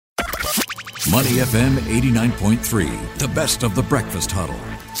Money FM 89.3, the best of the breakfast huddle.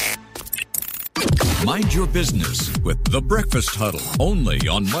 Mind your business with the breakfast huddle, only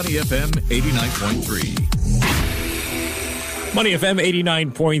on Money FM 89.3. Money FM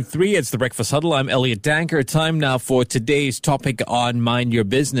 89.3, it's the Breakfast Huddle. I'm Elliot Danker. Time now for today's topic on Mind Your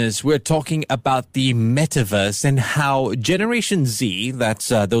Business. We're talking about the metaverse and how Generation Z, that's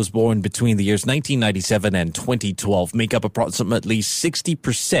those born between the years 1997 and 2012, make up approximately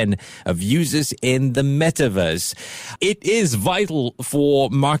 60% of users in the metaverse. It is vital for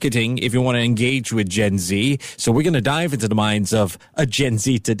marketing if you want to engage with Gen Z. So we're going to dive into the minds of a Gen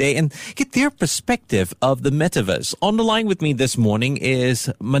Z today and get their perspective of the metaverse. On the line with me this morning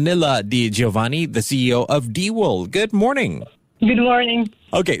is Manila Di Giovanni, the CEO of D-World. Good morning. Good morning.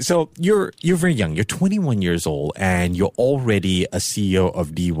 Okay, so you're very young. You're 21 years old, and you're already a CEO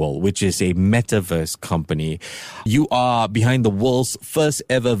of D-World, which is a metaverse company. You are behind the world's first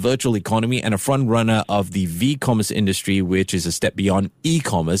ever virtual economy and a front runner of the V-commerce industry, which is a step beyond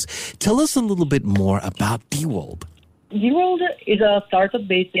e-commerce. Tell us a little bit more about D-World. D-World is a startup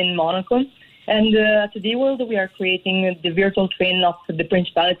based in Monaco. And at D-World, we are creating the virtual twin of the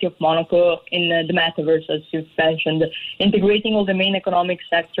Principality of Monaco in the metaverse, as you've mentioned, integrating all the main economic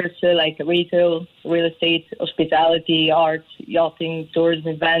sectors like retail, real estate, hospitality, arts, yachting, tourism,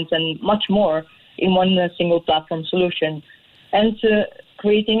 events, and much more in one single platform solution. And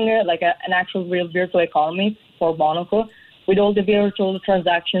creating an actual real virtual economy for Monaco, with all the virtual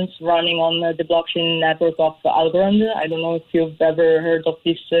transactions running on the blockchain network of Algorand. I don't know if you've ever heard of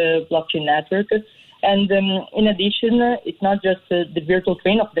this blockchain network. And in addition, it's not just the virtual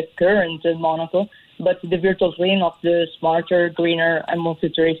twin of the current Monaco, but the virtual twin of the smarter, greener, and more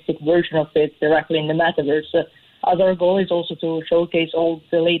futuristic version of it directly in the metaverse. As our goal is also to showcase all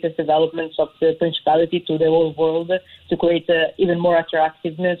the latest developments of the Principality to the whole world, to create even more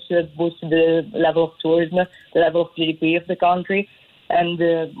attractiveness, boost the level of tourism, the level of GDP of the country. And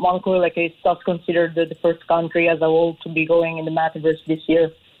Monaco, is thus considered the first country as a whole to be going in the metaverse this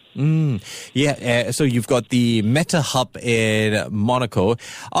year. So you've got the Meta Hub in Monaco.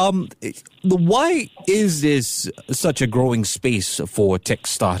 Why is this such a growing space for tech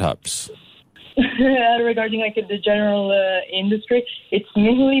startups? Regarding the general industry, it's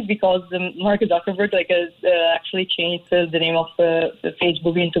mainly because Mark Zuckerberg has actually changed the name of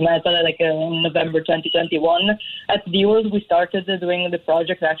Facebook into Meta in November 2021. At D-World, we started doing the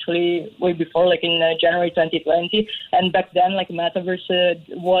project actually way before, in January 2020, and back then metaverse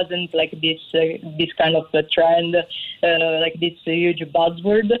wasn't this kind of trend, this huge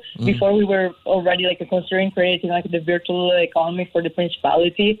buzzword. Before we were already considering creating the virtual economy for the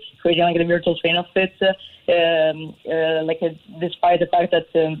Principality, creating the virtual twin of it, despite the fact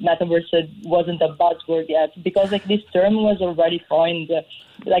that metaverse wasn't a buzzword yet, because this term was already coined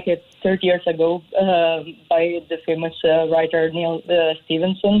 30 years ago by the famous writer Neil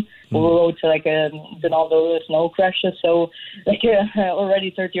Stevenson, who wrote the novel Snow Crash. So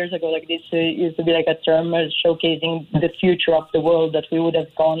already 30 years ago, this used to be a term showcasing the future of the world, that we would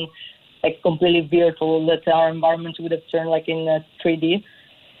have gone completely virtual, that our environments would have turned in 3D.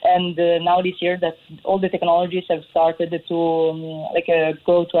 And now this year, that all the technologies have started to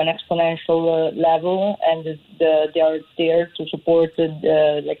go to an exponential level, and they are there to support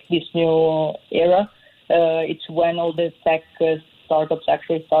this new era. It's when all the tech startups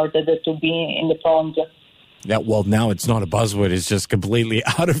actually started to be in the front. Yeah, well, now it's not a buzzword. It's just completely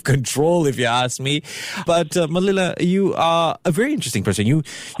out of control, if you ask me. But Malila, you are a very interesting person.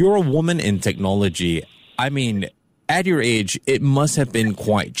 You're a woman in technology. I mean, at your age, it must have been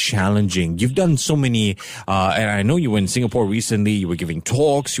quite challenging. You've done so many, and I know you were in Singapore recently. You were giving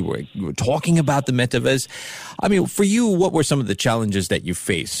talks. You were talking about the metaverse. I mean, for you, what were some of the challenges that you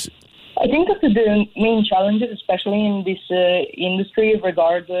face? I think that the main challenges, especially in this industry,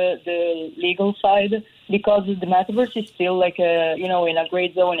 regard the legal side, because the metaverse is still in a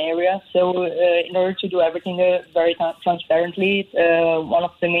gray zone area. So in order to do everything very transparently, one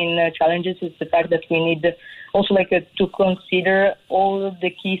of the main challenges is the fact that we need also to consider all the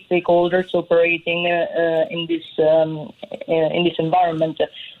key stakeholders operating in this environment.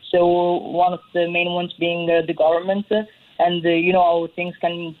 So one of the main ones being the government, and how things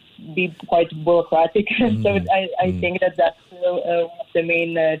can be quite bureaucratic. So I think that's one of the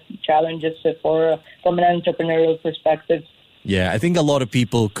main challenges from an entrepreneurial perspective. Yeah, I think a lot of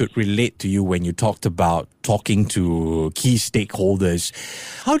people could relate to you when you talked about talking to key stakeholders.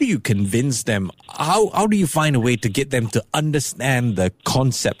 How do you convince them? How do you find a way to get them to understand the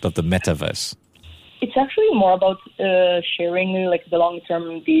concept of the metaverse? It's actually more about sharing the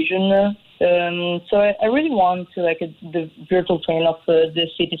long-term vision So I really want the virtual twin of the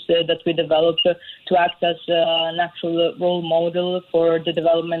cities that we developed to act as an actual role model for the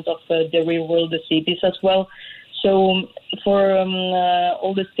development of the real world cities as well. So for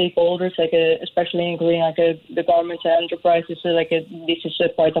all the stakeholders, especially including the governments and enterprises, this is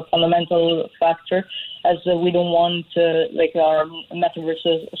quite a fundamental factor, as we don't want our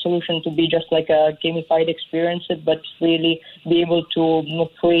metaverse solution to be just like a gamified experience, but really be able to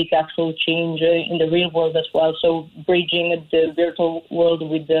create actual change in the real world as well. So bridging the virtual world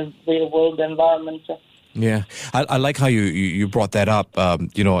with the real world environment. Yeah, I like how you brought that up,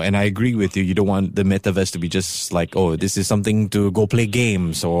 and I agree with you. You don't want the metaverse to be just like, oh, this is something to go play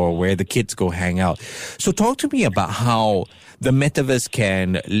games or where the kids go hang out. So talk to me about how the metaverse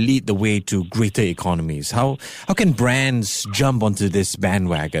can lead the way to greater economies. How can brands jump onto this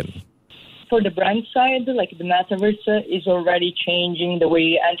bandwagon? For the brand side, the metaverse is already changing the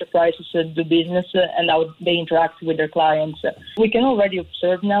way enterprises do business and how they interact with their clients. We can already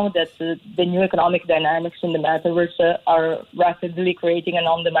observe now that the new economic dynamics in the metaverse are rapidly creating an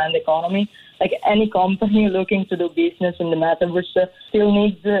on-demand economy. Any company looking to do business in the metaverse still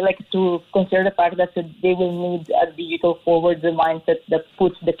needs to consider the fact that they will need a digital forward mindset that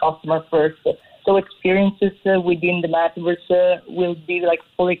puts the customer first. So experiences within the metaverse will be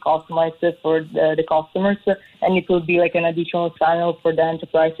fully customized for the customers, and it will be an additional channel for the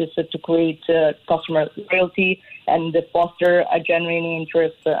enterprises to create customer loyalty and foster a genuine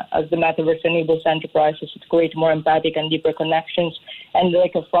interest as the metaverse enables enterprises to create more empathic and deeper connections. And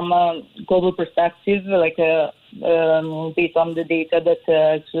from a global perspective, based on the data that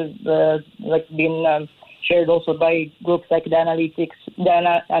has been shared also by groups like the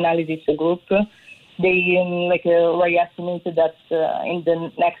analysis group, they already estimated that in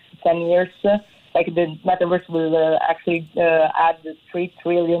the next 10 years, the metaverse will actually add $3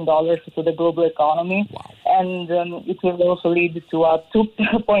 trillion to the global economy. Wow. And it will also lead to a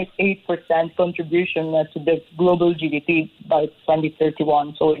 2.8% contribution to the global GDP by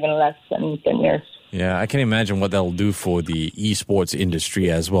 2031, so even less than 10 years. Yeah, I can imagine what that'll do for the esports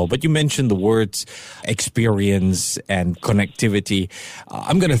industry as well. But you mentioned the words experience and connectivity.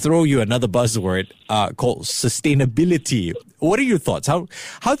 I'm going to throw you another buzzword called sustainability. What are your thoughts? How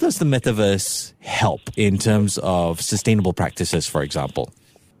does the metaverse help in terms of sustainable practices, for example?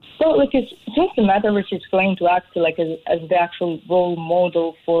 So, since the metaverse is going to act as the actual role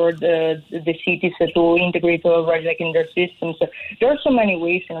model for the cities to integrate already in their systems, there are so many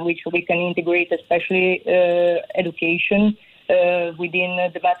ways in which we can integrate, especially education within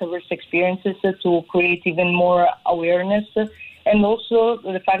the metaverse experiences to create even more awareness. And also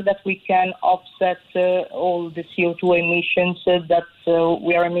the fact that we can offset all the CO2 emissions that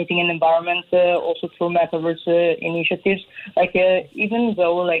we are emitting in the environment also through metaverse initiatives. Even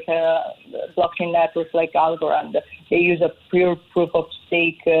though blockchain networks like Algorand, they use a pure proof of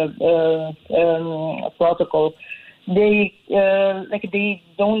stake protocol. They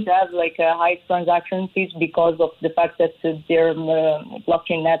don't have high transaction fees because of the fact that their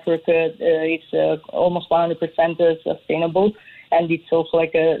blockchain network is almost 100% sustainable. And it's also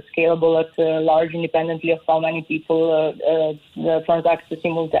scalable at large, independently of how many people transact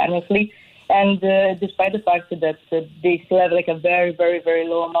simultaneously. And despite the fact that they still have a very, very, very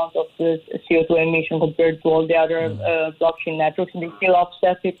low amount of CO2 emission compared to all the other blockchain networks, they still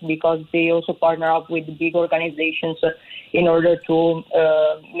offset it because they also partner up with big organizations in order to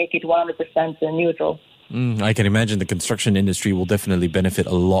make it 100% neutral. I can imagine the construction industry will definitely benefit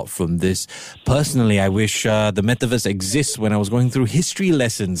a lot from this. Personally, I wish the metaverse exists when I was going through history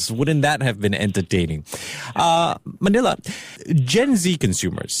lessons. Wouldn't that have been entertaining? Manila, Gen Z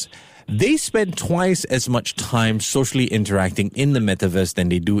consumers, they spend twice as much time socially interacting in the metaverse than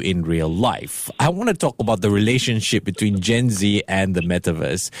they do in real life. I want to talk about the relationship between Gen Z and the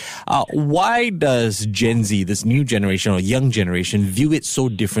metaverse. Why does Gen Z, this new generation or young generation, view it so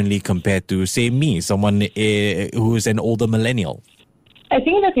differently compared to, say, me, someone who is an older millennial? I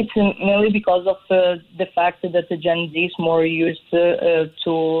think that it's mainly because of the fact that the Gen Z is more used to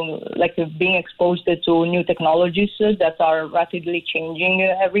being exposed to new technologies that are rapidly changing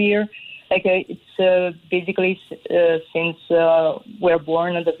every year. It's basically since we're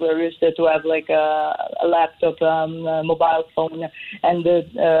born that we're used to have a laptop, mobile phone, and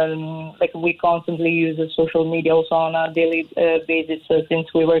we constantly use social media also on a daily basis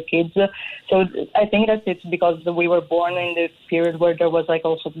since we were kids. So I think that it's because we were born in the period where there was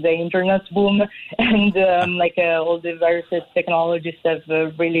also the internet boom, and all the various technologies have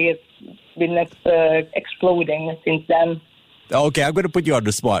really been exploding since then. Okay, I'm going to put you on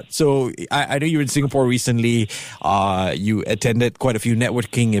the spot. So I know you were in Singapore recently. You attended quite a few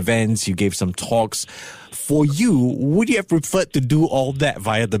networking events. You gave some talks. For you, would you have preferred to do all that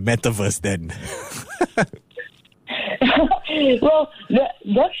via the metaverse then? Well,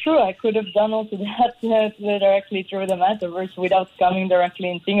 that's true. I could have done also that directly through the metaverse without coming directly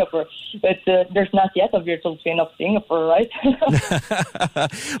in Singapore. But there's not yet a virtual twin of Singapore, right?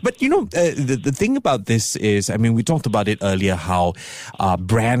 But, the thing about this is, I mean, we talked about it earlier, how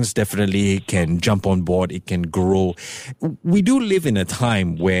brands definitely can jump on board. It can grow. We do live in a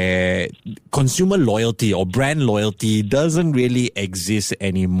time where consumer loyalty or brand loyalty doesn't really exist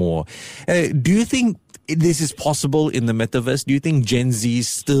anymore. Do you think this is possible in the metaverse? Do you think Gen Z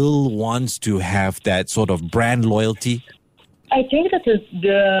still wants to have that sort of brand loyalty? I think that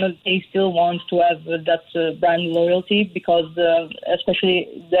they still want to have that brand loyalty because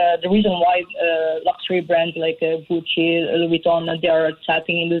especially the reason why luxury brands like Gucci, Louis Vuitton, they are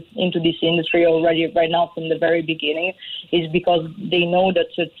tapping into this industry already right now from the very beginning is because they know that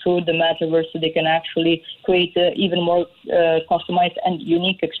through the metaverse they can actually create even more customized and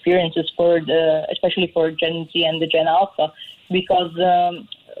unique experiences especially for Gen Z and the Gen Alpha because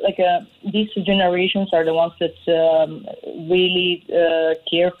these generations are the ones that really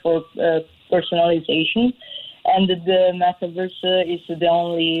care for personalization, and the metaverse is the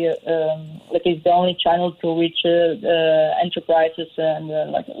only channel through which enterprises and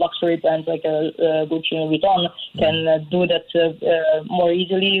luxury brands like Gucci and Vuitton can do that more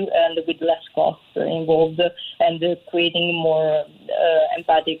easily and with less cost involved, and creating more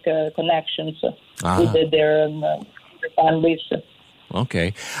empathic connections with their fan base.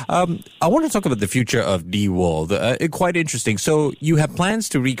 Okay. I want to talk about the future of D-World. Quite interesting. So you have plans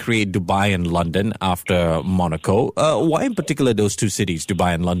to recreate Dubai and London after Monaco. Why in particular those two cities,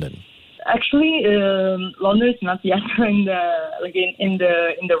 Dubai and London? Actually, London is not yet in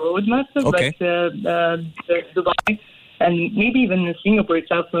the roadmap, okay. But Dubai and maybe even Singapore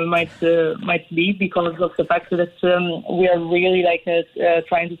itself might be because of the fact that we are really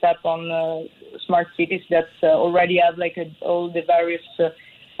trying to tap on smart cities that already have all the various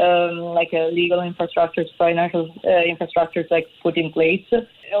legal infrastructures, financial infrastructures put in place.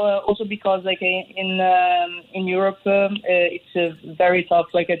 Also because in Europe it's very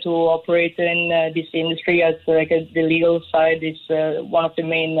tough to operate in this industry as the legal side is one of the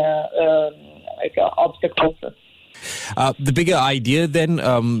main obstacles. The bigger idea then,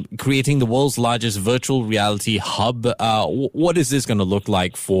 creating the world's largest virtual reality hub, what is this going to look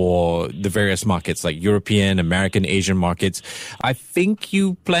like for the various markets like European, American, Asian markets? I think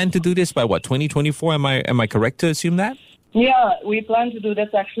you plan to do this by 2024? Am I correct to assume that? Yeah, we plan to do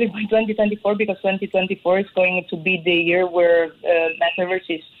that actually by 2024 because 2024 is going to be the year where metaverse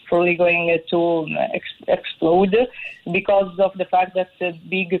is truly going to explode because of the fact that the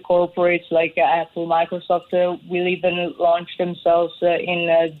big corporates like Apple, Microsoft will even launch themselves in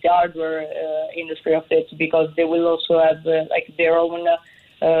the hardware industry of it because they will also have their own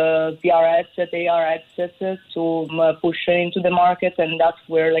VR headset, AR headset to push into the market, and that's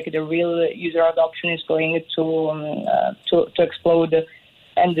where the real user adoption is going to explode,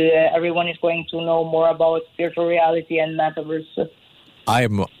 and everyone is going to know more about virtual reality and metaverse.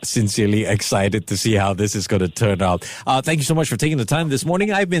 I'm sincerely excited to see how this is going to turn out. Thank you so much for taking the time this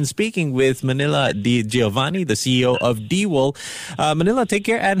morning. I've been speaking with Manila Di Giovanni, the CEO of D-World. Manila, take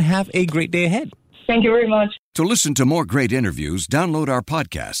care and have a great day ahead. Thank you very much. To listen to more great interviews, download our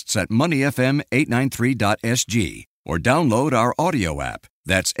podcasts at moneyfm893.sg or download our audio app.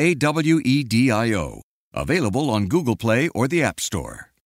 That's AWEDIO. Available on Google Play or the App Store.